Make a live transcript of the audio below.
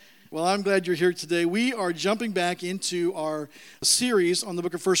Well, I'm glad you're here today. We are jumping back into our series on the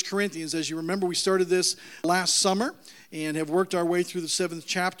book of 1 Corinthians. As you remember, we started this last summer and have worked our way through the 7th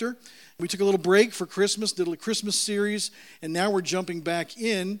chapter. We took a little break for Christmas, did a Christmas series, and now we're jumping back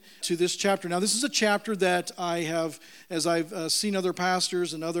in to this chapter. Now, this is a chapter that I have, as I've seen other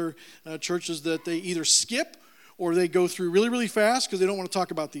pastors and other churches, that they either skip or they go through really, really fast because they don't want to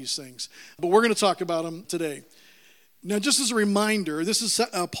talk about these things. But we're going to talk about them today. Now, just as a reminder, this is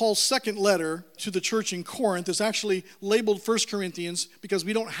Paul's second letter to the church in Corinth. It's actually labeled 1 Corinthians because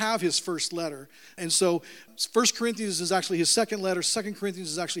we don't have his first letter. And so 1 Corinthians is actually his second letter. 2 Corinthians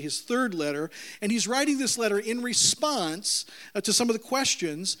is actually his third letter. And he's writing this letter in response to some of the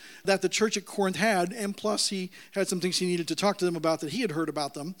questions that the church at Corinth had. And plus, he had some things he needed to talk to them about that he had heard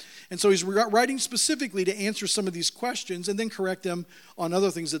about them. And so he's writing specifically to answer some of these questions and then correct them on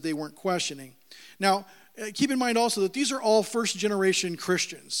other things that they weren't questioning. Now, keep in mind also that these are all first-generation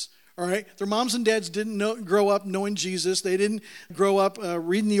Christians, all right? Their moms and dads didn't grow up knowing Jesus. They didn't grow up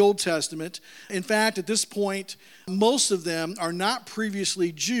reading the Old Testament. In fact, at this point, most of them are not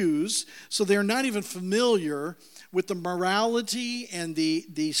previously Jews, so they're not even familiar with the morality and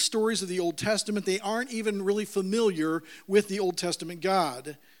the stories of the Old Testament. They aren't even really familiar with the Old Testament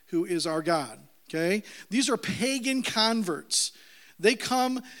God, who is our God, okay? These are pagan converts. They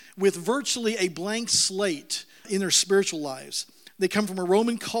come with virtually a blank slate in their spiritual lives. They come from a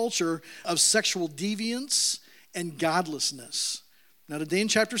Roman culture of sexual deviance and godlessness. Now, today in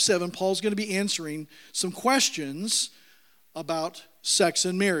chapter 7, Paul's going to be answering some questions about sex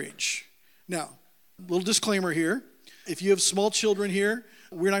and marriage. Now, a little disclaimer here. If you have small children here,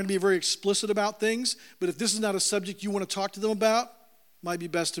 we're not going to be very explicit about things, but if this is not a subject you want to talk to them about, it might be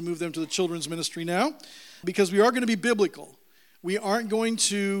best to move them to the children's ministry now, because we are going to be biblical. We aren't going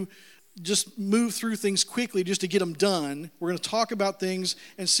to just move through things quickly just to get them done. We're going to talk about things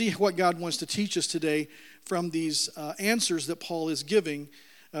and see what God wants to teach us today from these answers that Paul is giving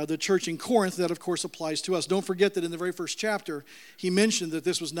the church in Corinth. That, of course, applies to us. Don't forget that in the very first chapter, he mentioned that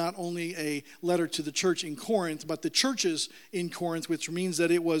this was not only a letter to the church in Corinth, but the churches in Corinth, which means that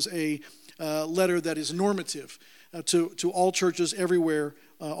it was a letter that is normative to all churches everywhere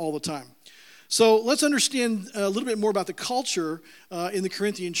all the time. So let's understand a little bit more about the culture in the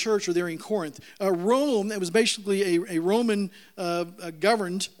Corinthian church or there in Corinth. Rome, it was basically a Roman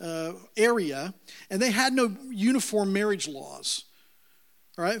governed area, and they had no uniform marriage laws.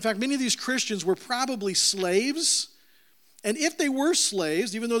 All right? In fact, many of these Christians were probably slaves. And if they were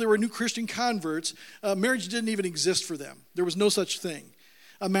slaves, even though they were new Christian converts, marriage didn't even exist for them. There was no such thing.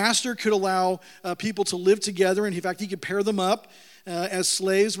 A master could allow people to live together, and in fact, he could pair them up as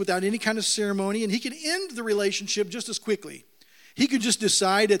slaves without any kind of ceremony, and he could end the relationship just as quickly. He could just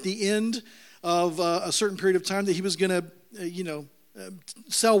decide at the end of a certain period of time that he was going to,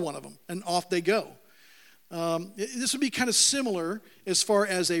 sell one of them, and off they go. This would be kind of similar as far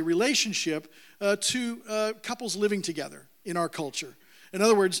as a relationship to couples living together in our culture. In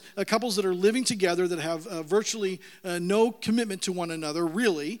other words, couples that are living together that have virtually no commitment to one another,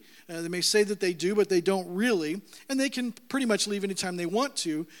 really. They may say that they do, but they don't really. And they can pretty much leave anytime they want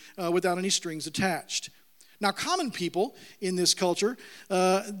to without any strings attached. Now, common people in this culture,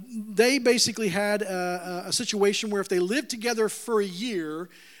 they basically had a situation where if they lived together for a year,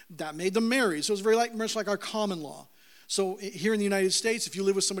 that made them married. So it was very much like our common law. So here in the United States, if you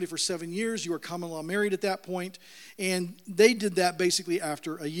live with somebody for 7 years, you are common law married at that point, and they did that basically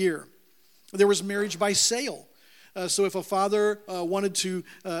after a year. There was marriage by sale. So if a father wanted to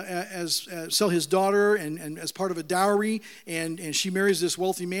sell his daughter and as part of a dowry, and she marries this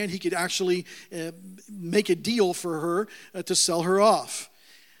wealthy man, he could actually make a deal for her to sell her off.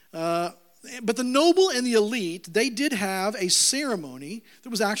 But the noble and the elite, they did have a ceremony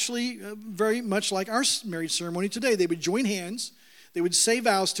that was actually very much like our marriage ceremony today. They would join hands. They would say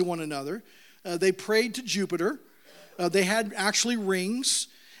vows to one another. They prayed to Jupiter. They had actually rings.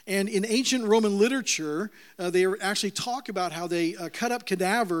 And in ancient Roman literature, they actually talk about how they cut up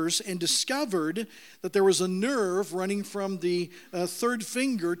cadavers and discovered that there was a nerve running from the third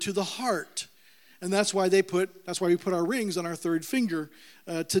finger to the heart. And that's why we put our rings on our third finger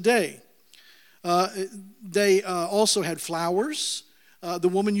today. They also had flowers. The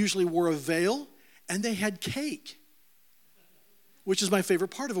woman usually wore a veil, and they had cake, which is my favorite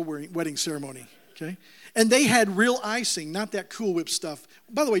part of a wedding ceremony. Okay, and they had real icing, not that Cool Whip stuff.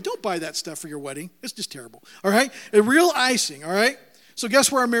 By the way, don't buy that stuff for your wedding; it's just terrible. All right, a real icing. All right. So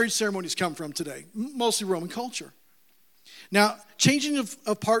guess where our marriage ceremonies come from today? Mostly Roman culture. Now, changing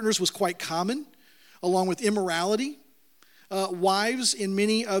of partners was quite common, along with immorality. Wives in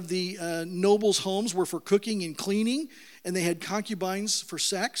many of the nobles' homes were for cooking and cleaning, and they had concubines for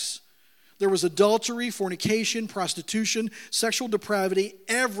sex. There was adultery, fornication, prostitution, sexual depravity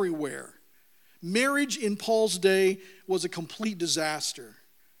everywhere. Marriage in Paul's day was a complete disaster.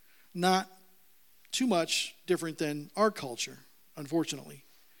 Not too much different than our culture, unfortunately.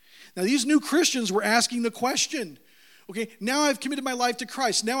 Now, these new Christians were asking the question, okay, now I've committed my life to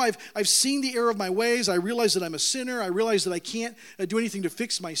Christ. Now I've seen the error of my ways. I realize that I'm a sinner. I realize that I can't do anything to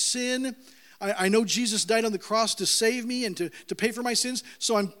fix my sin. I know Jesus died on the cross to save me and to pay for my sins,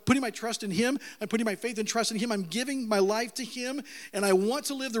 so I'm putting my trust in him. I'm putting my faith and trust in him. I'm giving my life to him, and I want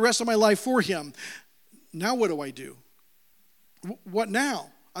to live the rest of my life for him. Now what do? What now?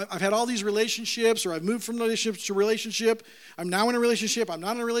 I've had all these relationships, or I've moved from relationship to relationship. I'm now in a relationship. I'm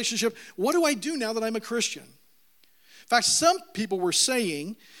not in a relationship. What do I do now that I'm a Christian? In fact, some people were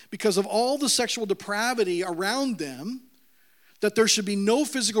saying, because of all the sexual depravity around them, that there should be no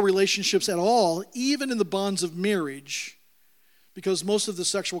physical relationships at all, even in the bonds of marriage, because most of the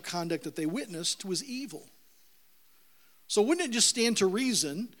sexual conduct that they witnessed was evil. So wouldn't it just stand to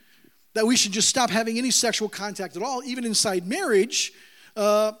reason that we should just stop having any sexual contact at all, even inside marriage,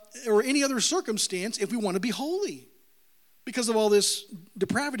 or any other circumstance, if we want to be holy, because of all this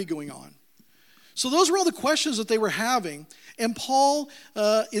depravity going on? So those were all the questions that they were having, and Paul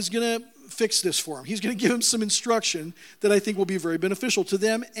is going to fix this for them. He's going to give them some instruction that I think will be very beneficial to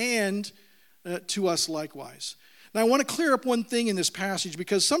them and to us likewise. Now, I want to clear up one thing in this passage,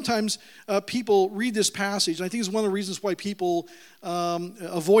 because sometimes people read this passage, and I think it's one of the reasons why people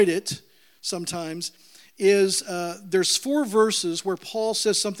avoid it sometimes, is there's 4 verses where Paul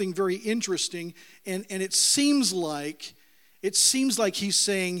says something very interesting, and it seems like he's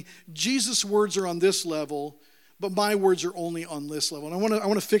saying, Jesus' words are on this level, but my words are only on this level. And I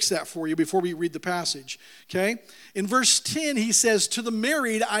want to fix that for you before we read the passage, okay? In verse 10, he says, to the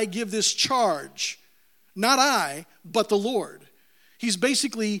married I give this charge, not I, but the Lord. He's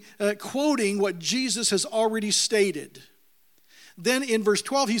basically quoting what Jesus has already stated. Then in verse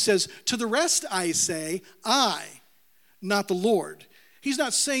 12, he says, to the rest I say, I, not the Lord. He's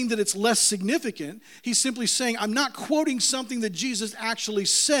not saying that it's less significant. He's simply saying, I'm not quoting something that Jesus actually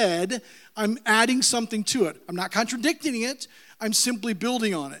said. I'm adding something to it. I'm not contradicting it. I'm simply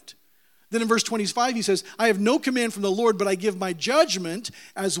building on it. Then in verse 25, he says, I have no command from the Lord, but I give my judgment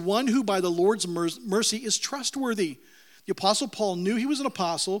as one who by the Lord's mercy is trustworthy. The Apostle Paul knew he was an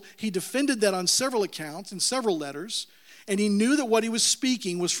apostle. He defended that on several accounts, in several letters. And he knew that what he was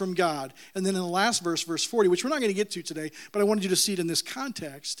speaking was from God. And then in the last verse, verse 40, which we're not going to get to today, but I wanted you to see it in this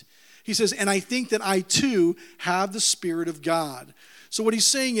context. He says, and I think that I too have the Spirit of God. So what he's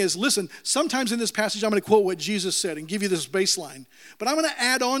saying is, listen, sometimes in this passage I'm going to quote what Jesus said and give you this baseline. But I'm going to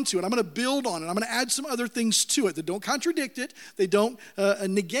add on to it. I'm going to build on it. I'm going to add some other things to it that don't contradict it. They don't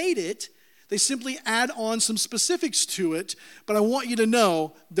negate it. They simply add on some specifics to it. But I want you to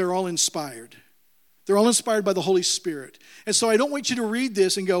know they're all inspired. They're all inspired by the Holy Spirit. And so I don't want you to read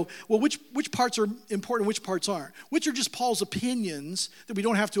this and go, well, which parts are important and which parts aren't? Which are just Paul's opinions that we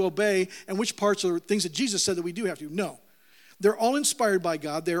don't have to obey, and which parts are things that Jesus said that we do have to? No. They're all inspired by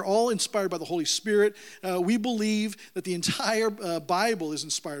God. They're all inspired by the Holy Spirit. We believe that the entire Bible is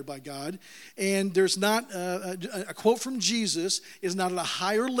inspired by God. And there's not a quote from Jesus is not at a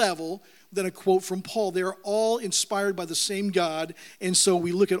higher level than a quote from Paul. They're all inspired by the same God. And so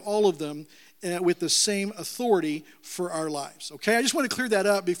we look at all of them with the same authority for our lives. Okay, I just want to clear that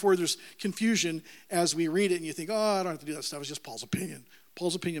up before there's confusion as we read it and you think, oh, I don't have to do that stuff. It's just Paul's opinion.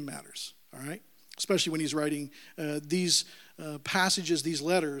 Paul's opinion matters, all right? Especially when he's writing these passages, these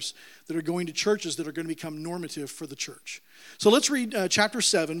letters that are going to churches that are going to become normative for the church. So let's read chapter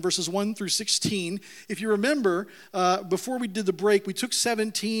 7, verses 1 through 16. If you remember, before we did the break, we took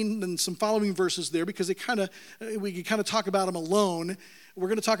 17 and some following verses there because we could kind of talk about them alone. We're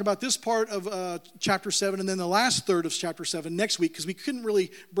going to talk about this part of chapter 7 and then the last third of chapter 7 next week because we couldn't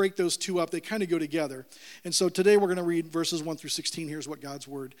really break those two up. They kind of go together. And so today we're going to read verses 1 through 16. Here's what God's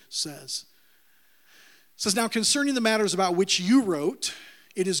word says. It says, now concerning the matters about which you wrote,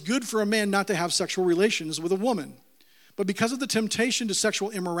 it is good for a man not to have sexual relations with a woman. But because of the temptation to sexual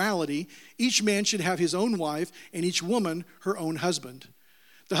immorality, each man should have his own wife and each woman her own husband.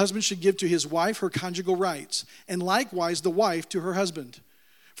 The husband should give to his wife her conjugal rights, and likewise the wife to her husband.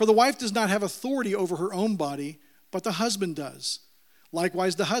 For the wife does not have authority over her own body, but the husband does.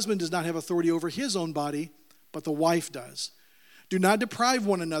 Likewise, the husband does not have authority over his own body, but the wife does. Do not deprive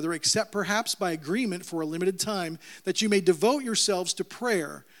one another, except perhaps by agreement for a limited time, that you may devote yourselves to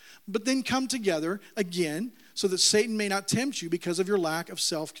prayer, but then come together again, so that Satan may not tempt you because of your lack of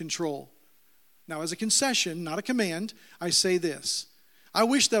self-control. Now, as a concession, not a command, I say this. I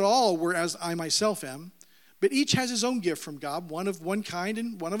wish that all were as I myself am, but each has his own gift from God, one of one kind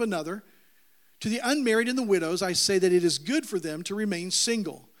and one of another. To the unmarried and the widows, I say that it is good for them to remain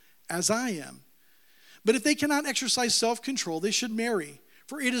single, as I am. But if they cannot exercise self-control, they should marry,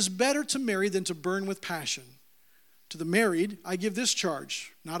 for it is better to marry than to burn with passion. To the married, I give this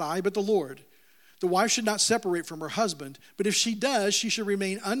charge, not I, but the Lord. The wife should not separate from her husband, but if she does, she should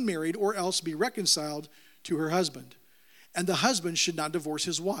remain unmarried or else be reconciled to her husband. And the husband should not divorce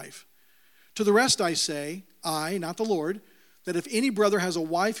his wife. To the rest I say, I, not the Lord, that if any brother has a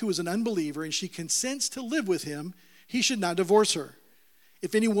wife who is an unbeliever and she consents to live with him, he should not divorce her.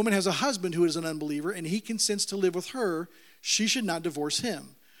 If any woman has a husband who is an unbeliever and he consents to live with her, she should not divorce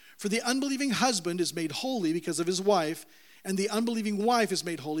him. For the unbelieving husband is made holy because of his wife, and the unbelieving wife is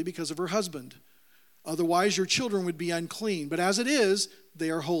made holy because of her husband. Otherwise your children would be unclean, but as it is,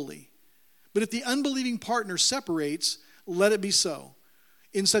 they are holy. But if the unbelieving partner separates, let it be so.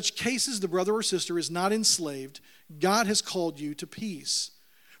 In such cases, the brother or sister is not enslaved. God has called you to peace.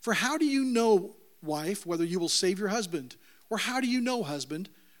 For how do you know, wife, whether you will save your husband? Or how do you know, husband,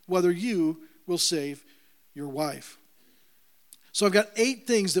 whether you will save your wife? So I've got 8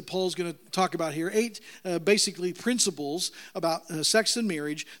 things that Paul's going to talk about here, 8 basically principles about sex and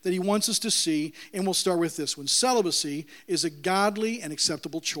marriage that he wants us to see, and we'll start with this one. Celibacy is a godly and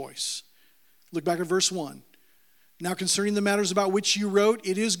acceptable choice. Look back at verse 1. Now concerning the matters about which you wrote,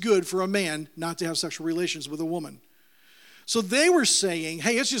 it is good for a man not to have sexual relations with a woman. So they were saying,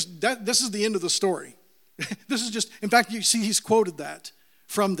 hey, it's just that this is the end of the story. This is just, in fact, you see he's quoted that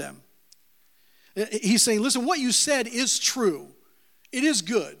from them. He's saying, listen, what you said is true. It is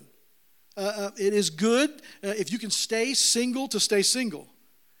good. It is good if you can stay single to stay single.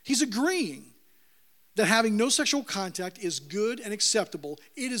 He's agreeing that having no sexual contact is good and acceptable.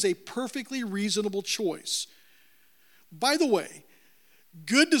 It is a perfectly reasonable choice. By the way,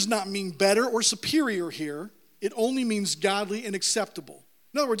 good does not mean better or superior here. It only means godly and acceptable.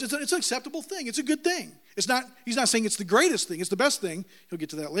 In other words, it's an acceptable thing. It's a good thing. He's not saying it's the greatest thing. It's the best thing. He'll get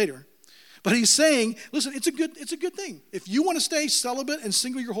to that later. But he's saying, listen, it's a good thing. If you want to stay celibate and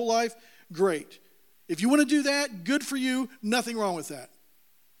single your whole life, great. If you want to do that, good for you. Nothing wrong with that.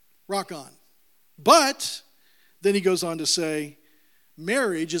 Rock on. But then he goes on to say,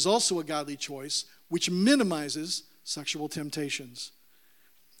 marriage is also a godly choice, which minimizes sexual temptations.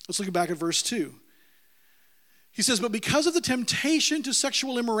 Let's look back at verse 2. He says, but because of the temptation to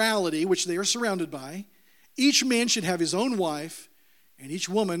sexual immorality, which they are surrounded by, each man should have his own wife, and each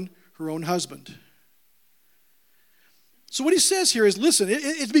woman her own husband. So what he says here is, listen,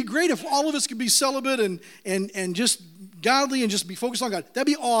 it'd be great if all of us could be celibate and just godly and just be focused on God. That'd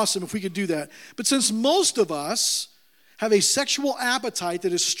be awesome if we could do that. But since most of us have a sexual appetite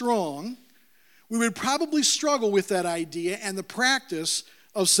that is strong, we would probably struggle with that idea and the practice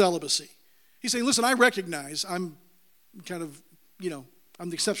of celibacy. He's saying, listen, I recognize I'm kind of, I'm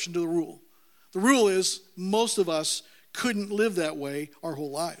the exception to the rule. The rule is most of us couldn't live that way our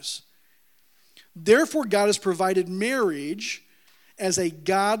whole lives. Therefore, God has provided marriage as a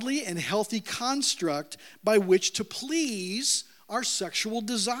godly and healthy construct by which to please our sexual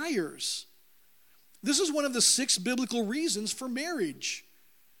desires. This is one of the 6 biblical reasons for marriage.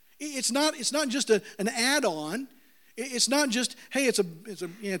 It's not just an add-on. It's not just, hey, it's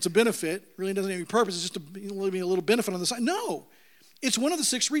a benefit. It really doesn't have any purpose. It's just a little benefit on the side. No. It's one of the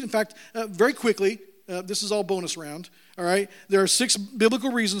 6 reasons. In fact, very quickly, this is all bonus round, all right? There are 6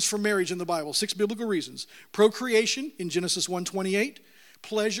 biblical reasons for marriage in the Bible, 6 biblical reasons. Procreation in Genesis 1:28,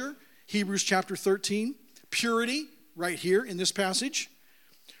 pleasure, Hebrews chapter 13, purity, right here in this passage,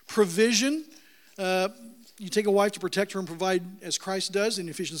 provision, you take a wife to protect her and provide as Christ does in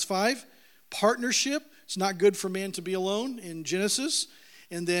Ephesians 5, partnership, it's not good for man to be alone in Genesis,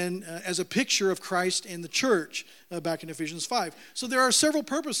 and then as a picture of Christ and the church back in Ephesians 5. So there are several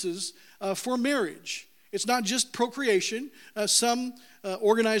purposes for marriage. It's not just procreation. Some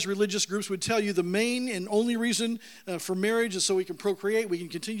organized religious groups would tell you the main and only reason for marriage is so we can procreate, we can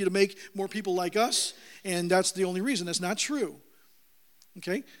continue to make more people like us, and that's the only reason. That's not true.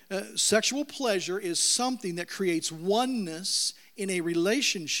 Okay? Sexual pleasure is something that creates oneness in a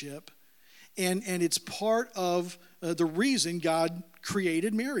relationship, and it's part of the reason God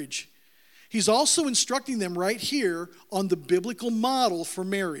created marriage. He's also instructing them right here on the biblical model for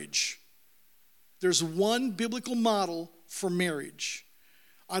marriage. There's one biblical model for marriage.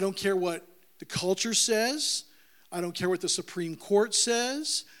 I don't care what the culture says. I don't care what the Supreme Court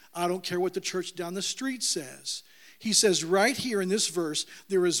says. I don't care what the church down the street says. He says right here in this verse,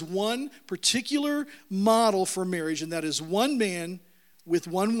 there is one particular model for marriage, and that is one man with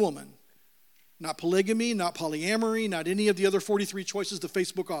one woman. Not polygamy, not polyamory, not any of the other 43 choices that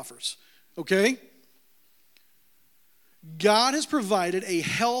Facebook offers. Okay? God has provided a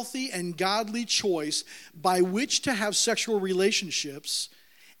healthy and godly choice by which to have sexual relationships,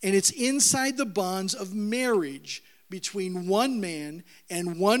 and it's inside the bonds of marriage between one man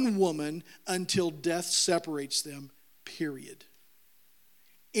and one woman until death separates them, period.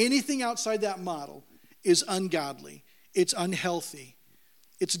 Anything outside that model is ungodly, it's unhealthy,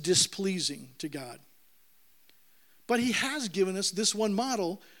 it's displeasing to God. But he has given us this one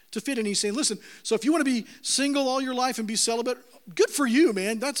model to fit in. He's saying, listen, so if you want to be single all your life and be celibate, good for you,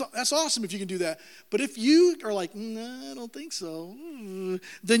 man. That's awesome if you can do that. But if you are like, I don't think so,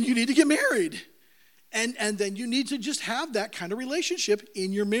 then you need to get married. And then you need to just have that kind of relationship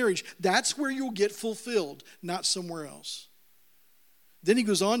in your marriage. That's where you'll get fulfilled, not somewhere else. Then he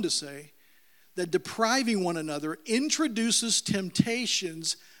goes on to say that depriving one another introduces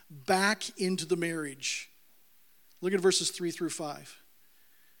temptations back into the marriage. Look at verses 3 through 5.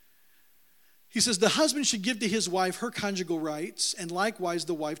 He says, the husband should give to his wife her conjugal rights, and likewise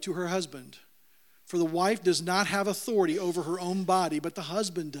the wife to her husband. For the wife does not have authority over her own body, but the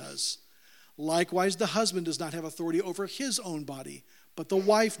husband does. Likewise, the husband does not have authority over his own body, but the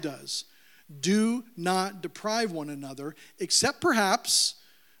wife does. Do not deprive one another, except perhaps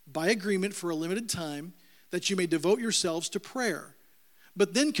by agreement for a limited time, that you may devote yourselves to prayer.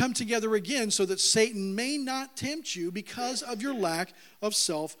 But then come together again so that Satan may not tempt you because of your lack of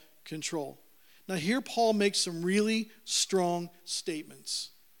self-control. Now here Paul makes some really strong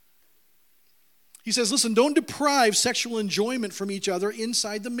statements. He says, listen, don't deprive sexual enjoyment from each other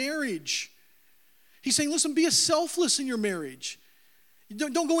inside the marriage. He's saying, listen, be selfless in your marriage.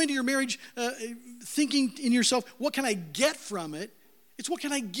 Don't go into your marriage thinking in yourself, what can I get from it? It's what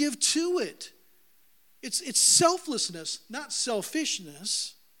can I give to it? It's selflessness, not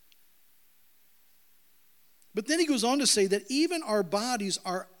selfishness. But then he goes on to say that even our bodies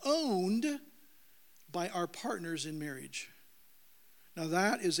are owned by our partners in marriage. Now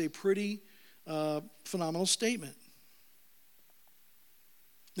that is a pretty phenomenal statement.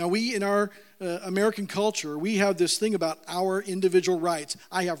 Now we, in our American culture, we have this thing about our individual rights.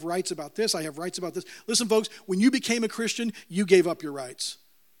 I have rights about this, I have rights about this. Listen, folks, when you became a Christian, you gave up your rights.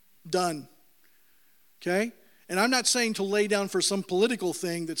 Done. Okay? And I'm not saying to lay down for some political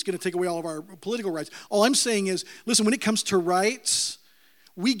thing that's going to take away all of our political rights. All I'm saying is, listen, when it comes to rights,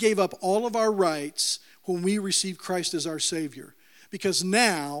 we gave up all of our rights when we received Christ as our Savior. Because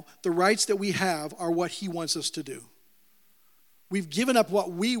now, the rights that we have are what He wants us to do. We've given up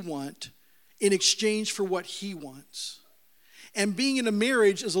what we want in exchange for what He wants. And being in a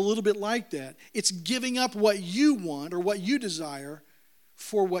marriage is a little bit like that. It's giving up what you want or what you desire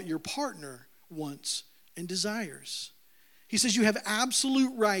for what your partner wants and desires. He says you have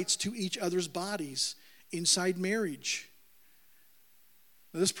absolute rights to each other's bodies inside marriage.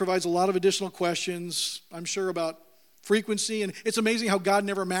 Now, this provides a lot of additional questions, I'm sure, about frequency. And it's amazing how God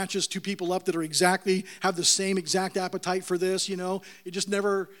never matches two people up that are have the same exact appetite for this, you know. It just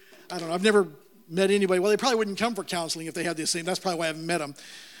never, I don't know, I've never met anybody. Well, they probably wouldn't come for counseling if they had the same. That's probably why I haven't met them.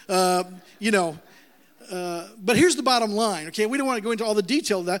 But here's the bottom line, okay? We don't want to go into all the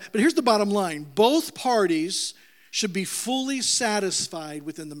detail of that, but here's the bottom line. Both parties should be fully satisfied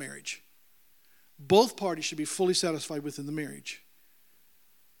within the marriage. Both parties should be fully satisfied within the marriage.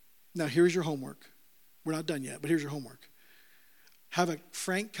 Now, here's your homework. We're not done yet, but here's your homework. Have a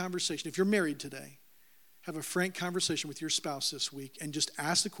frank conversation. If you're married today, have a frank conversation with your spouse this week and just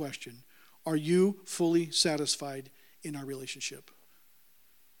ask the question, are you fully satisfied in our relationship?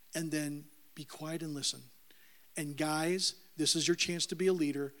 And then be quiet and listen. And guys, this is your chance to be a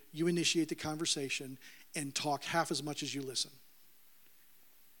leader. You initiate the conversation and talk half as much as you listen.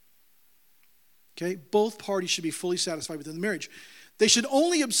 Okay? Both parties should be fully satisfied within the marriage. They should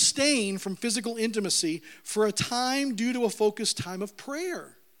only abstain from physical intimacy for a time due to a focused time of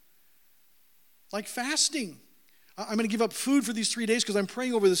prayer. Like fasting. I'm going to give up food for these 3 days because I'm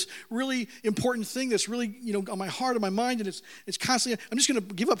praying over this really important thing that's really, on my heart and my mind, and it's constantly, I'm just going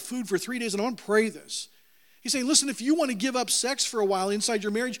to give up food for 3 days and I want to pray this. He's saying, listen, if you want to give up sex for a while inside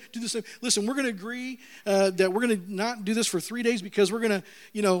your marriage, do the same. Listen, we're going to agree that we're going to not do this for 3 days because we're going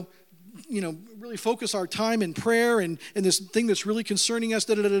to, really focus our time in prayer and this thing that's really concerning us,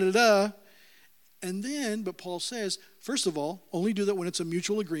 And then, but Paul says, first of all, only do that when it's a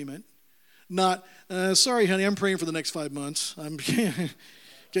mutual agreement. Not, sorry, honey, I'm praying for the next 5 months.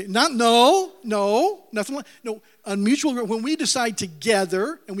 Okay, nothing like, a mutual, when we decide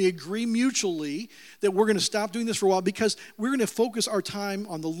together and we agree mutually that we're going to stop doing this for a while because we're going to focus our time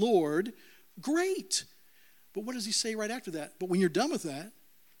on the Lord, great. But what does he say right after that? But when you're done with that,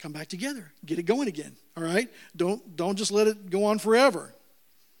 come back together. Get it going again, all right? Don't just let it go on forever.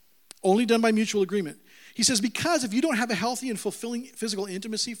 Only done by mutual agreement. He says, because if you don't have a healthy and fulfilling physical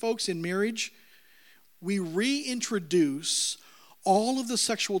intimacy, folks, in marriage, we reintroduce all of the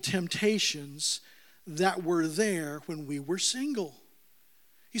sexual temptations that were there when we were single.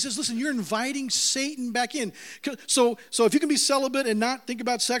 He says, listen, you're inviting Satan back in. So if you can be celibate and not think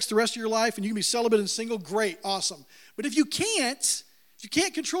about sex the rest of your life, and you can be celibate and single, great, awesome. But if you can't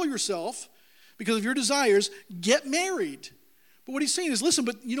control yourself because of your desires, get married. But what he's saying is, listen,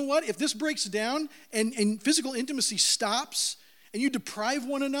 but you know what? If this breaks down and physical intimacy stops and you deprive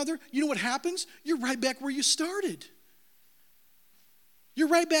one another, you know what happens? You're right back where you started. You're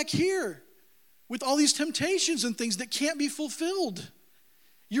right back here with all these temptations and things that can't be fulfilled.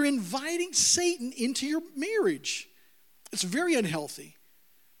 You're inviting Satan into your marriage. It's very unhealthy,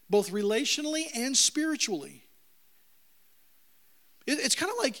 both relationally and spiritually. It's kind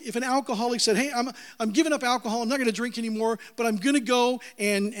of like if an alcoholic said, hey, I'm giving up alcohol, I'm not going to drink anymore, but I'm going to go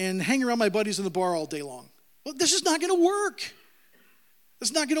and hang around my buddies in the bar all day long. Well, this is not going to work.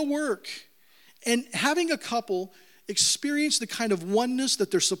 It's not going to work. And having a couple experience the kind of oneness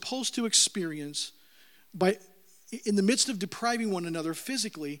that they're supposed to experience in the midst of depriving one another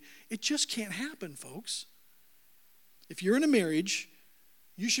physically, it just can't happen, folks. If you're in a marriage,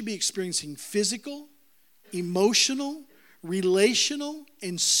 you should be experiencing physical, emotional, relational,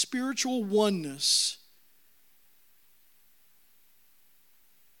 and spiritual oneness.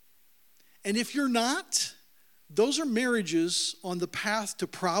 And if you're not, those are marriages on the path to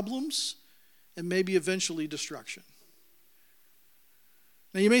problems and maybe eventually destruction.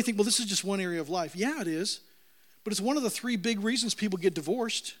 Now you may think, well, this is just one area of life. Yeah, it is. But it's one of the 3 big reasons people get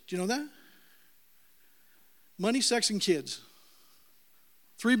divorced. Do you know that? Money, sex, and kids.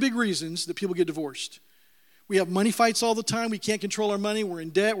 3 big reasons that people get divorced. We have money fights all the time. We can't control our money. We're in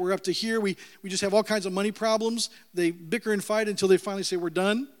debt. We're up to here. We just have all kinds of money problems. They bicker and fight until they finally say, we're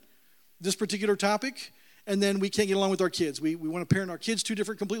done. This particular topic. And then we can't get along with our kids. We want to parent our kids 2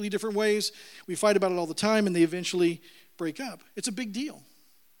 completely different ways. We fight about it all the time, and they eventually break up. It's a big deal.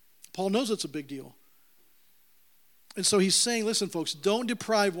 Paul knows it's a big deal. And so he's saying, listen, folks, don't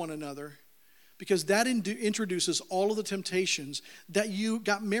deprive one another, because that introduces all of the temptations that you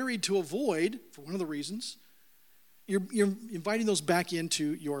got married to avoid, for one of the reasons. You're inviting those back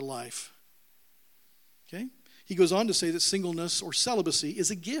into your life. Okay? He goes on to say that singleness or celibacy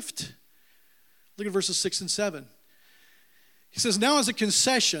is a gift. Look at verses 6 and 7. He says, now as a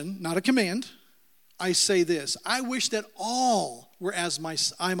concession, not a command, I say this. I wish that all were as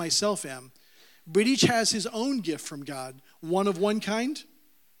I myself am, but each has his own gift from God, one of one kind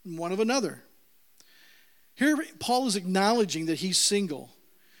and one of another. Here, Paul is acknowledging that he's single,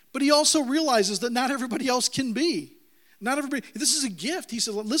 but he also realizes that not everybody else can be. Not everybody. This is a gift. He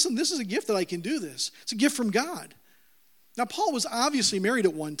said, listen, this is a gift that I can do this. It's a gift from God. Now, Paul was obviously married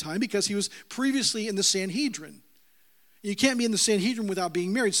at one time because he was previously in the Sanhedrin. You can't be in the Sanhedrin without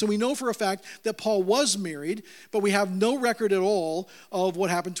being married. So we know for a fact that Paul was married, but we have no record at all of what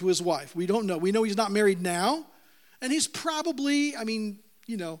happened to his wife. We don't know. We know he's not married now, and he's probably,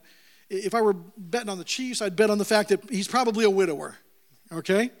 if I were betting on the Chiefs, I'd bet on the fact that he's probably a widower,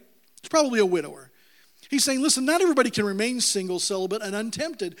 okay? He's probably a widower. He's saying, listen, not everybody can remain single, celibate, and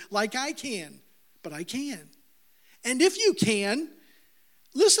untempted like I can, but I can. And if you can,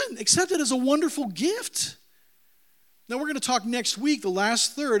 listen, accept it as a wonderful gift. Now, we're going to talk next week. The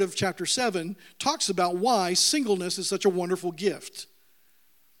last third of chapter 7 talks about why singleness is such a wonderful gift.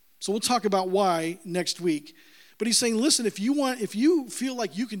 So we'll talk about why next week. But he's saying, listen, if you feel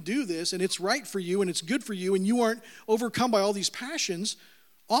like you can do this and it's right for you and it's good for you and you aren't overcome by all these passions,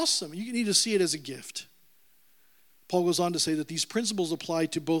 awesome. You need to see it as a gift. Paul goes on to say that these principles apply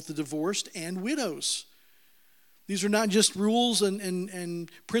to both the divorced and widows. These are not just rules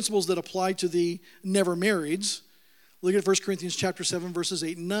and principles that apply to the never marrieds. Look at 1 Corinthians chapter 7, verses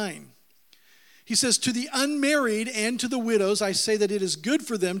 8 and 9. He says, to the unmarried and to the widows, I say that it is good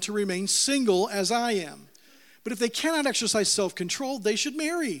for them to remain single as I am. But if they cannot exercise self-control, they should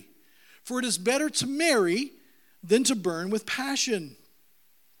marry. For it is better to marry than to burn with passion.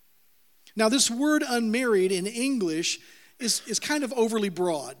 Now, this word unmarried in English is kind of overly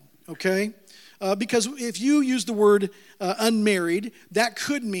broad, okay? Because if you use the word unmarried, that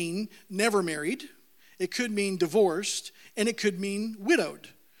could mean never married. It could mean divorced, and it could mean widowed,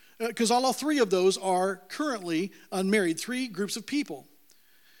 because all 3 of those are currently unmarried, 3 groups of people.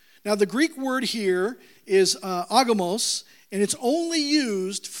 Now, the Greek word here is agamos, and it's only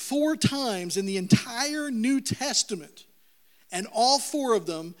used 4 times in the entire New Testament, and all 4 of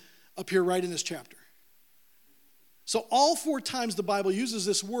them appear right in this chapter. So all 4 times the Bible uses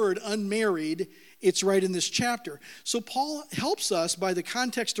this word unmarried, it's right in this chapter. So Paul helps us by the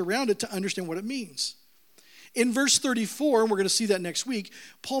context around it to understand what it means. In verse 34, and we're going to see that next week,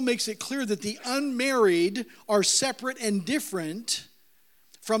 Paul makes it clear that the unmarried are separate and different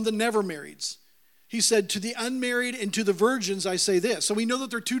from the never marrieds. He said, to the unmarried and to the virgins, I say this. So we know that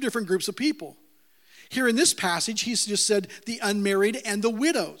there are 2 different groups of people. Here in this passage, he's just said the unmarried and the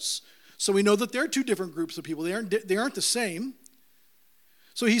widows. So we know that there are 2 different groups of people. They aren't the same.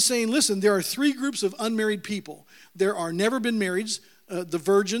 So he's saying, listen, there are 3 groups of unmarried people. There are never been marrieds, the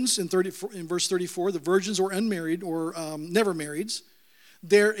virgins in verse 34, the virgins or unmarried or never marrieds.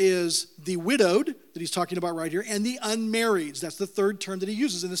 There is the widowed that he's talking about right here, and the unmarrieds. That's the 3rd term that he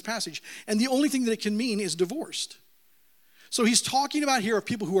uses in this passage. And the only thing that it can mean is divorced. So he's talking about here of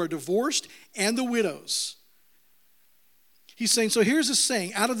people who are divorced and the widows. He's saying, so here's a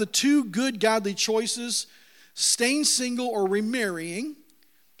saying, out of the 2 good godly choices, staying single or remarrying,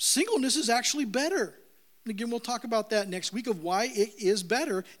 singleness is actually better. And again, we'll talk about that next week of why it is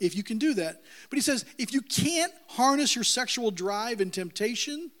better if you can do that. But he says, if you can't harness your sexual drive and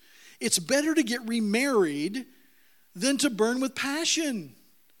temptation, it's better to get remarried than to burn with passion.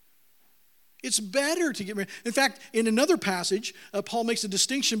 It's better to get married. In fact, in another passage, Paul makes a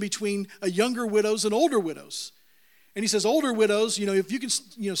distinction between younger widows and older widows. And he says, older widows, if you can,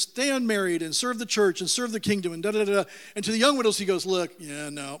 stay unmarried and serve the church and serve the kingdom and da-da-da-da. And to the young widows, he goes, look,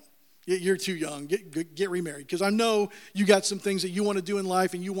 no, you're too young. Get remarried. Because I know you got some things that you want to do in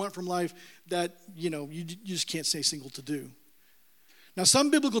life and you want from life that, you just can't stay single to do. Now, some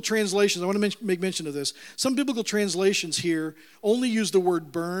biblical translations, I want to make mention of this. Some biblical translations here only use the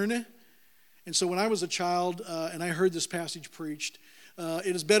word burn. And so when I was a child and I heard this passage preached,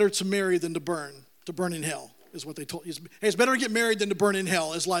 it is better to marry than to burn in hell. Is what they told you. Hey, it's better to get married than to burn in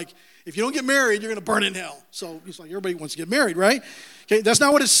hell. It's like, if you don't get married, you're going to burn in hell. So it's like everybody wants to get married, right? Okay, that's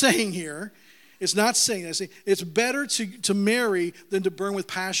not what it's saying here. It's not saying that. It's better to marry than to burn with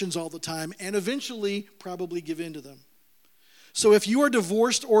passions all the time and eventually probably give in to them. So if you are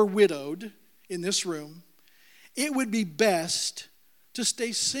divorced or widowed in this room, it would be best to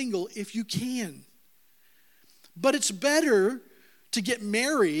stay single if you can. But it's better to get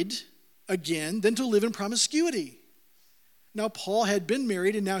married again than to live in promiscuity. Now, Paul had been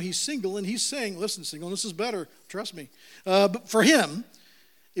married and now he's single, and he's saying, listen, singleness is better, trust me. But for him,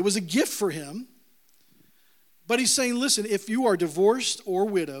 it was a gift for him. But he's saying, listen, if you are divorced or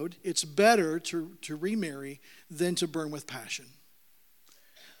widowed, it's better to remarry than to burn with passion.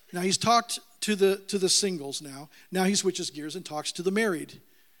 Now, he's talked to the singles now. Now he switches gears and talks to the married.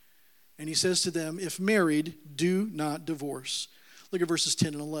 And he says to them, if married, do not divorce. Look at verses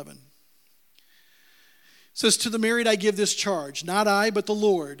 10 and 11. It says, to the married I give this charge, not I, but the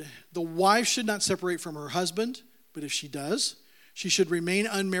Lord. The wife should not separate from her husband, but if she does, she should remain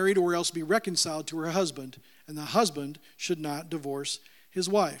unmarried or else be reconciled to her husband, and the husband should not divorce his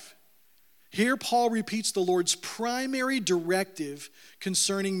wife. Here Paul repeats the Lord's primary directive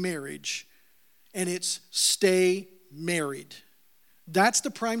concerning marriage, and it's stay married. That's the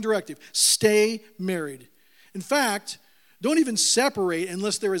prime directive, stay married. In fact, don't even separate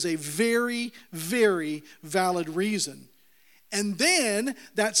unless there is a very, very valid reason. And then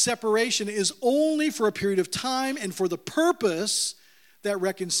that separation is only for a period of time and for the purpose that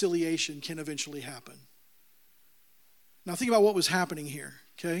reconciliation can eventually happen. Now think about what was happening here,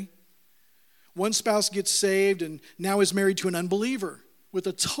 okay? One spouse gets saved and now is married to an unbeliever with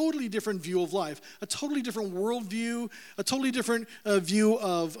a totally different view of life, a totally different worldview, a totally different view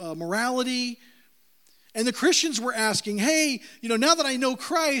of morality. And the Christians were asking, hey, now that I know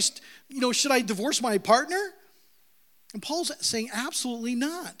Christ, should I divorce my partner? And Paul's saying, absolutely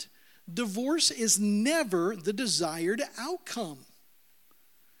not. Divorce is never the desired outcome.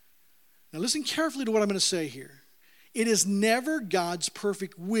 Now listen carefully to what I'm going to say here. It is never God's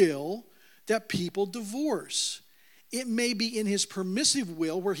perfect will that people divorce. It may be in his permissive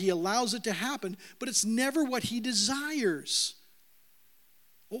will where he allows it to happen, but it's never what he desires.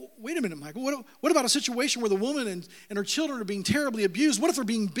 Well, wait a minute, Michael. What about a situation where the woman and her children are being terribly abused? What if they're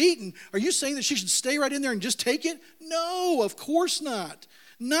being beaten? Are you saying that she should stay right in there and just take it? No, of course not.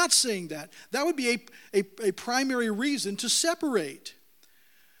 Not saying that. That would be a primary reason to separate.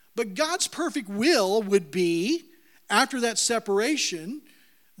 But God's perfect will would be, after that separation,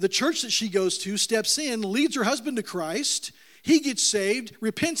 the church that she goes to steps in, leads her husband to Christ. He gets saved,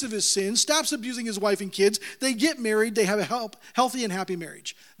 repents of his sins, stops abusing his wife and kids. They get married. They have a healthy and happy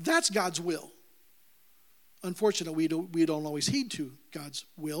marriage. That's God's will. Unfortunately, we don't always heed to God's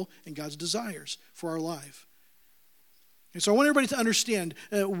will and God's desires for our life. And so I want everybody to understand,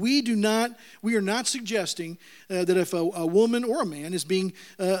 we are not suggesting that if a woman or a man is being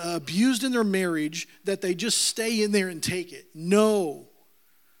abused in their marriage, that they just stay in there and take it. No.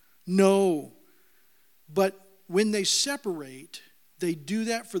 But when they separate, they do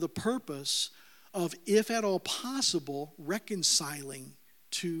that for the purpose of, if at all possible, reconciling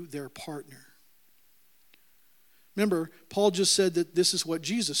to their partner. Remember, Paul just said that this is what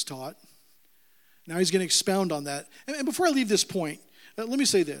Jesus taught. Now he's going to expound on that. And before I leave this point, let me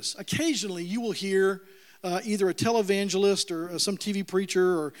say this. Occasionally you will hear either a televangelist or some TV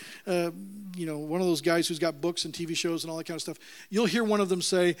preacher or one of those guys who's got books and TV shows and all that kind of stuff. You'll hear one of them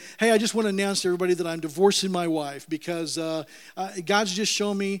say, hey, I just want to announce to everybody that I'm divorcing my wife because God's just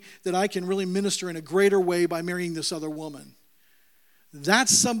shown me that I can really minister in a greater way by marrying this other woman.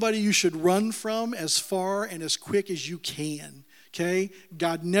 That's somebody you should run from as far and as quick as you can. Okay?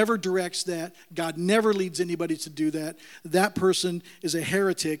 God never directs that. God never leads anybody to do that. That person is a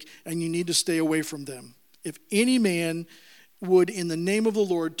heretic, and you need to stay away from them. If any man would, in the name of the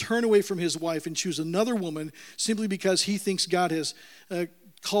Lord, turn away from his wife and choose another woman simply because he thinks God has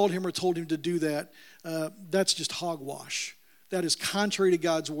called him or told him to do that, that's just hogwash. That is contrary to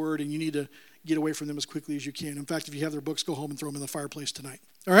God's word, and you need to get away from them as quickly as you can. In fact, if you have their books, go home and throw them in the fireplace tonight.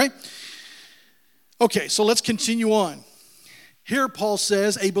 All right? Okay, so let's continue on. Here Paul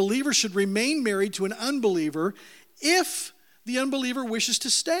says a believer should remain married to an unbeliever if the unbeliever wishes to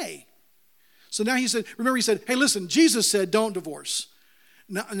stay. So now he said, hey, listen, Jesus said don't divorce.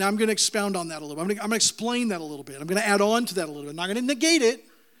 Now I'm going to expound on that a little bit. I'm going to explain that a little bit. I'm going to add on to that a little bit. I'm not going to negate it.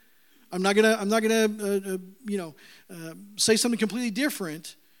 I'm not going to say something completely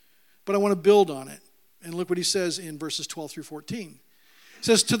different, but I want to build on it. And look what he says in verses 12 through 14. He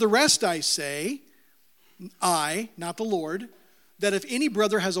says, to the rest I say, I, not the Lord, that if any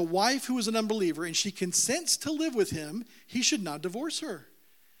brother has a wife who is an unbeliever and she consents to live with him, he should not divorce her.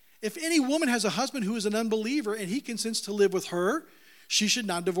 If any woman has a husband who is an unbeliever and he consents to live with her, she should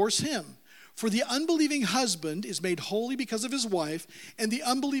not divorce him. For the unbelieving husband is made holy because of his wife, and the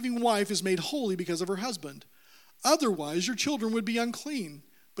unbelieving wife is made holy because of her husband. Otherwise, your children would be unclean,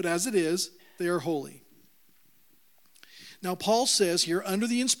 but as it is, they are holy. Now, Paul says here, under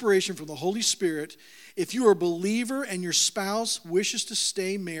the inspiration from the Holy Spirit, if you are a believer and your spouse wishes to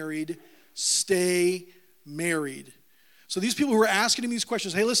stay married, stay married. So these people who are asking him these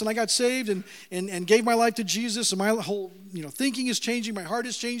questions, hey, listen, I got saved and gave my life to Jesus, and my whole thinking is changing, my heart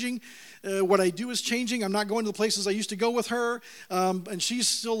is changing, what I do is changing. I'm not going to the places I used to go with her, and she's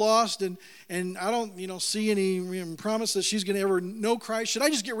still lost, and I don't see any promise that she's going to ever know Christ. Should I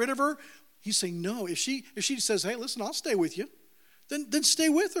just get rid of her? He's saying no. If she says, hey, listen, I'll stay with you, then stay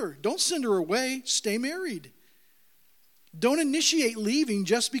with her. Don't send her away. Stay married. Don't initiate leaving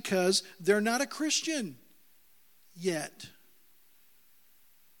just because they're not a Christian yet.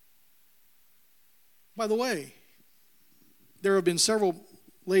 By the way, there have been several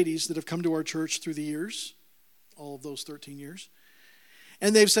ladies that have come to our church through the years, all of those 13 years,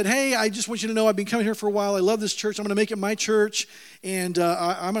 and they've said, hey, I just want you to know I've been coming here for a while. I love this church. I'm going to make it my church, and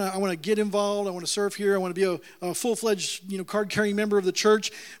I want to get involved. I want to serve here. I want to be a full-fledged card-carrying member of the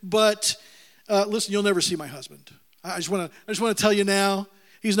church. But listen, you'll never see my husband. I just want to tell you now,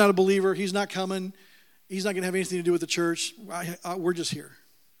 he's not a believer. He's not coming. He's not going to have anything to do with the church. We're just here.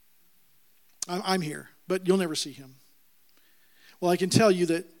 I'm here, but you'll never see him. Well, I can tell you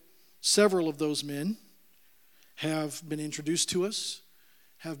that several of those men have been introduced to us,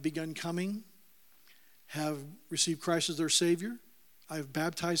 have begun coming, have received Christ as their Savior. I've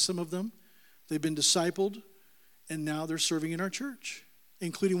baptized some of them. They've been discipled, and now they're serving in our church,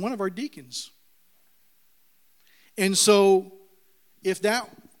 including one of our deacons. And so if that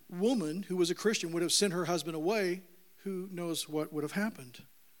woman who was a Christian would have sent her husband away, who knows what would have happened.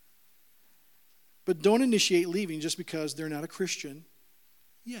 But don't initiate leaving just because they're not a Christian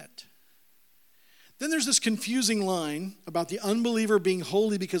yet. Then there's this confusing line about the unbeliever being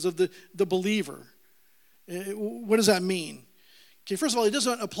holy because of the believer. What does that mean? Okay, first of all, it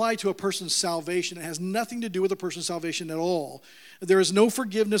doesn't apply to a person's salvation. It has nothing to do with a person's salvation at all. There is no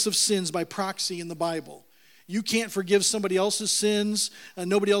forgiveness of sins by proxy in the Bible. You can't forgive somebody else's sins.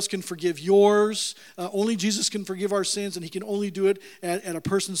 Nobody else can forgive yours. Only Jesus can forgive our sins, and he can only do it at a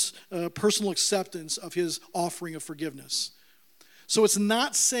person's personal acceptance of his offering of forgiveness. So it's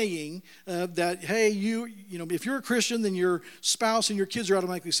not saying that, hey, if you're a Christian, then your spouse and your kids are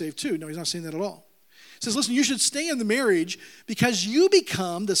automatically saved too. No, he's not saying that at all. He says, listen, you should stay in the marriage because you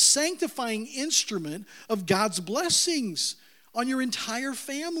become the sanctifying instrument of God's blessings on your entire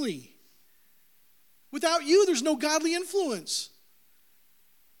family. Without you, there's no godly influence.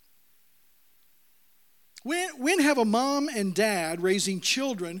 When have a mom and dad raising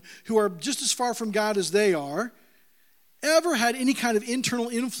children who are just as far from God as they are ever had any kind of internal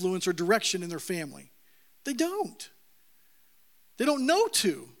influence or direction in their family? They don't. They don't know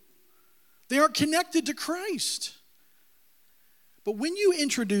to. They aren't connected to Christ. But when you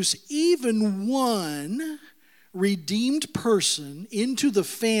introduce even one redeemed person into the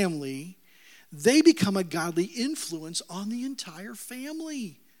family, they become a godly influence on the entire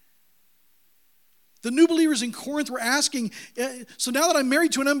family. The new believers in Corinth were asking, so now that I'm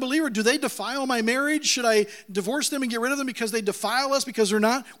married to an unbeliever, do they defile my marriage? Should I divorce them and get rid of them because they defile us because we're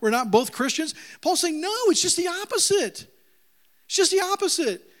not both Christians? Paul's saying, no, it's just the opposite. It's just the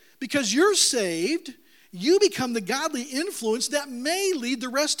opposite. Because you're saved, you become the godly influence that may lead the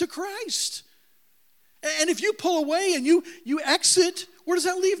rest to Christ. And if you pull away and you exit, where does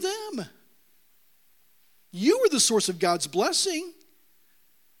that leave them? You were the source of God's blessing.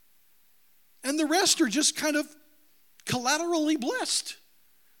 And the rest are just kind of collaterally blessed.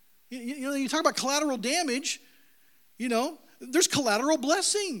 You talk about collateral damage, there's collateral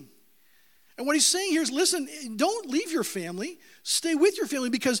blessing. And what he's saying here is, listen, don't leave your family. Stay with your family,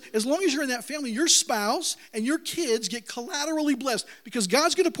 because as long as you're in that family, your spouse and your kids get collaterally blessed, because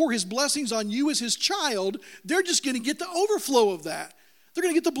God's going to pour his blessings on you as his child. They're just going to get the overflow of that. They're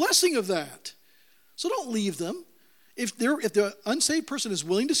going to get the blessing of that. So don't leave them. If the unsaved person is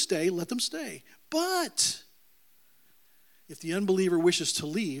willing to stay, let them stay. But if the unbeliever wishes to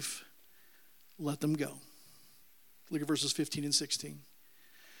leave, let them go. Look at verses 15 and 16.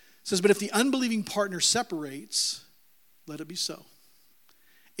 It says, but if the unbelieving partner separates, let it be so.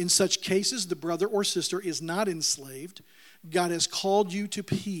 In such cases, the brother or sister is not enslaved. God has called you to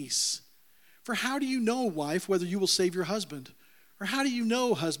peace. For how do you know, wife, whether you will save your husband? Or how do you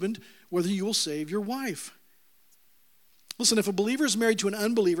know, husband, whether you will save your wife? Listen, if a believer is married to an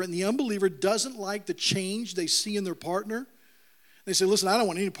unbeliever and the unbeliever doesn't like the change they see in their partner, they say, listen, I don't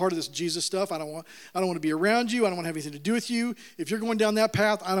want any part of this Jesus stuff. I don't want to be around you. I don't want to have anything to do with you. If you're going down that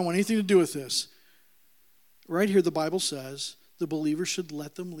path, I don't want anything to do with this. Right here, the Bible says the believer should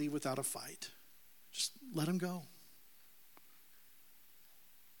let them leave without a fight. Just let them go.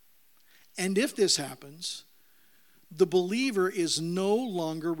 And if this happens, the believer is no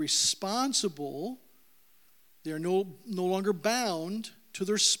longer responsible. They're no longer bound to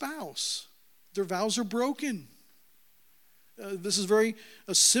their spouse. Their vows are broken. This is very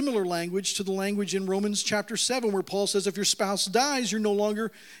a similar language to the language in Romans chapter 7, where Paul says if your spouse dies, you're no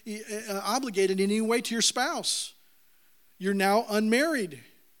longer obligated in any way to your spouse. You're now unmarried.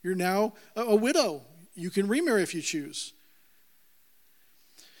 You're now a widow. You can remarry if you choose.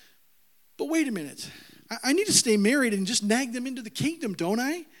 But wait a minute. I need to stay married and just nag them into the kingdom, don't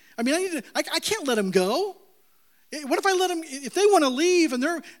I? I mean, I can't let them go. What if I let them, if they want to leave and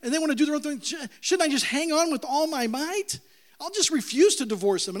they want to do their own thing, shouldn't I just hang on with all my might? I'll just refuse to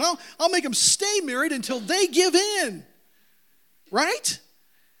divorce them, and I'll make them stay married until they give in. Right?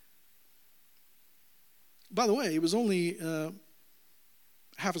 By the way, it was only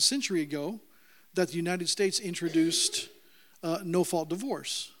half a century ago that the United States introduced no-fault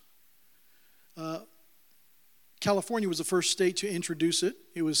divorce. California was the first state to introduce it.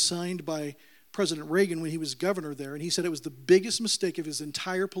 It was signed by President Reagan when he was governor there, and he said it was the biggest mistake of his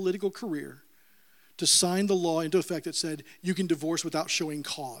entire political career to sign the law into effect that said you can divorce without showing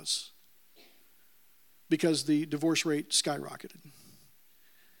cause, because the divorce rate skyrocketed.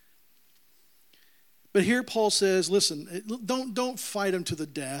 But here Paul says, listen, don't fight them to the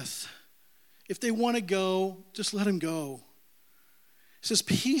death. If they want to go, just let them go. He says,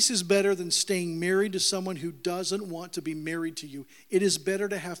 peace is better than staying married to someone who doesn't want to be married to you. It is better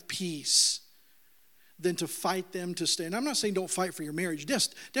to have peace than to fight them to stay. And I'm not saying don't fight for your marriage. Yes,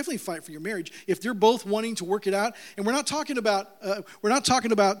 definitely fight for your marriage. If they're both wanting to work it out, and we're not talking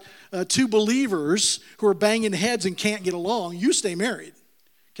about two believers who are banging heads and can't get along. You stay married,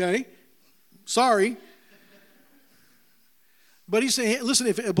 okay? Sorry. But he's saying, hey, listen,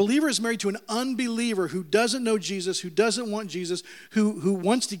 if a believer is married to an unbeliever who doesn't know Jesus, who doesn't want Jesus, who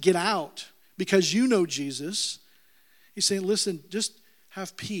wants to get out because you know Jesus, he's saying, listen, just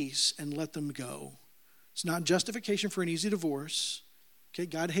have peace and let them go. It's not justification for an easy divorce. Okay,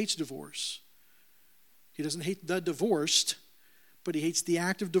 God hates divorce. He doesn't hate the divorced, but he hates the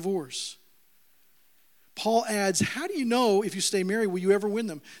act of divorce. Paul adds, how do you know if you stay married, will you ever win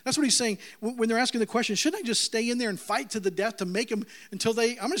them? That's what he's saying when they're asking the question, shouldn't I just stay in there and fight to the death to make them until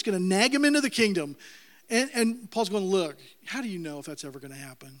I'm just going to nag them into the kingdom? And Paul's going, look, how do you know if that's ever going to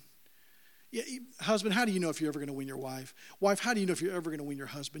happen? Yeah, husband, how do you know if you're ever going to win your wife? Wife, how do you know if you're ever going to win your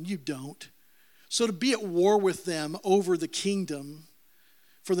husband? You don't. So to be at war with them over the kingdom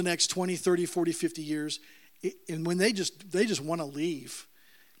for the next 20, 30, 40, 50 years. And when they just want to leave,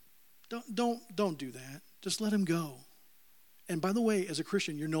 don't do that. Just let them go. And by the way, as a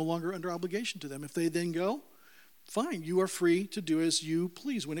Christian, you're no longer under obligation to them. If they then go, fine, you are free to do as you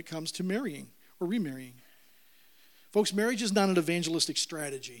please when it comes to marrying or remarrying. Folks, marriage is not an evangelistic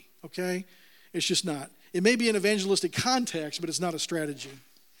strategy, okay? It's just not. It may be an evangelistic context, but it's not a strategy.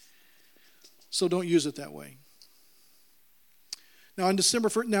 So don't use it that way. Now, on December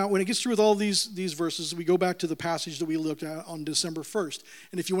 1st, now when it gets through with all these verses, we go back to the passage that we looked at on December 1st.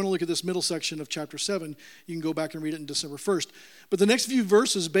 And if you want to look at this middle section of chapter 7, you can go back and read it in December 1st. But the next few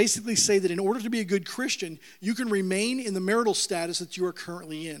verses basically say that in order to be a good Christian, you can remain in the marital status that you are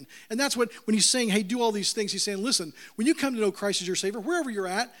currently in. And that's what, when he's saying, hey, do all these things, he's saying, listen, when you come to know Christ as your Savior, wherever you're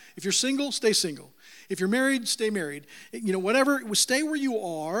at, if you're single, stay single. If you're married, stay married. You know, whatever, stay where you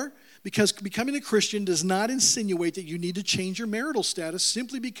are. Because becoming a Christian does not insinuate that you need to change your marital status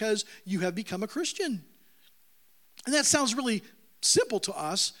simply because you have become a Christian. And that sounds really simple to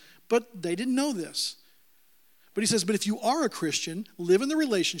us, but they didn't know this. But he says, but if you are a Christian, live in the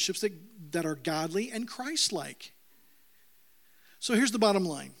relationships that are godly and Christ-like. So here's the bottom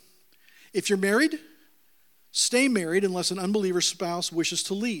line. If you're married, stay married unless an unbeliever spouse wishes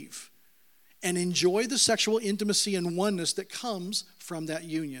to leave. And enjoy the sexual intimacy and oneness that comes from that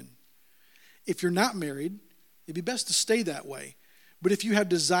union. If you're not married, it'd be best to stay that way. But if you have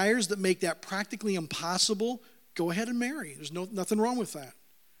desires that make that practically impossible, go ahead and marry. There's nothing wrong with that.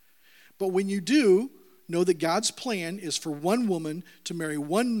 But when you do, know that God's plan is for one woman to marry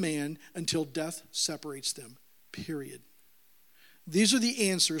one man until death separates them, period. These are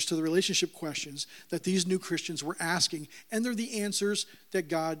the answers to the relationship questions that these new Christians were asking, and they're the answers that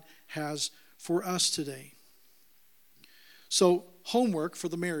God has for us today. So, homework for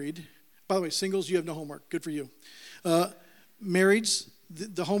the married. By the way, singles, you have no homework. Good for you. Marrieds,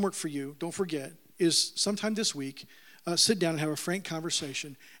 the homework for you, don't forget, is sometime this week, sit down and have a frank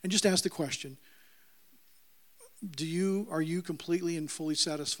conversation and just ask the question, are you completely and fully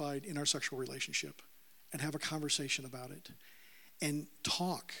satisfied in our sexual relationship? And have a conversation about it. And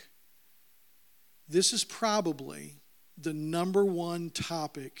talk. This is probably the number one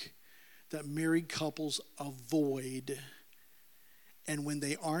topic that married couples avoid. And when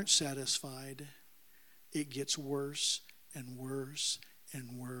they aren't satisfied, it gets worse and worse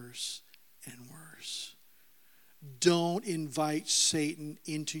and worse and worse. Don't invite Satan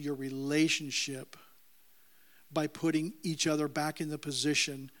into your relationship by putting each other back in the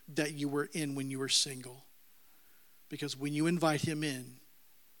position that you were in when you were single. Because when you invite him in,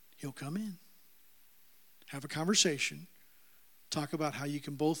 he'll come in. Have a conversation. Talk about how you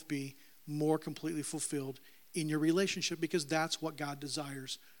can both be more completely fulfilled in your relationship, because that's what God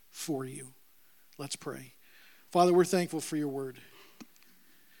desires for you. Let's pray. Father, we're thankful for your word.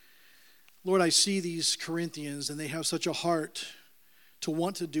 Lord, I see these Corinthians, and they have such a heart to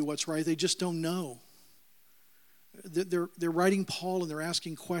want to do what's right. They just don't know. They're writing Paul, and they're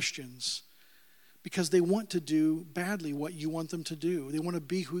asking questions because they want to do badly what you want them to do. They want to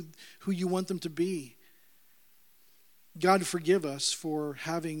be who you want them to be. God, forgive us for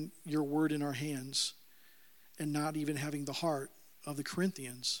having your word in our hands and not even having the heart of the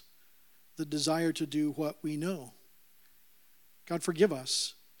Corinthians, the desire to do what we know. God, forgive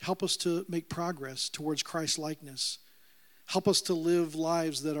us. Help us to make progress towards Christ-likeness. Help us to live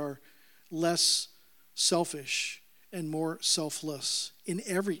lives that are less selfish and more selfless in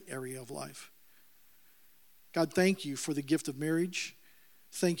every area of life. God, thank you for the gift of marriage.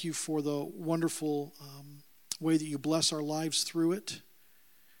 Thank you for the wonderful way that you bless our lives through it.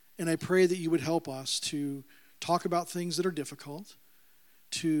 And I pray that you would help us to talk about things that are difficult,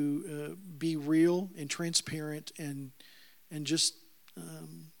 to be real and transparent and just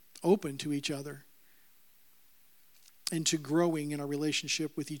open to each other, and to growing in our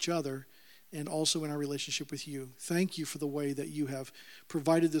relationship with each other and also in our relationship with you. Thank you for the way that you have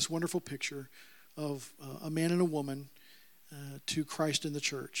provided this wonderful picture of a man and a woman to Christ in the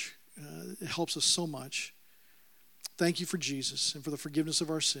church. It helps us so much. Thank you for Jesus and for the forgiveness of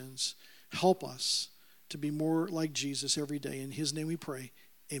our sins. Help us to be more like Jesus every day. In his name we pray.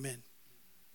 Amen.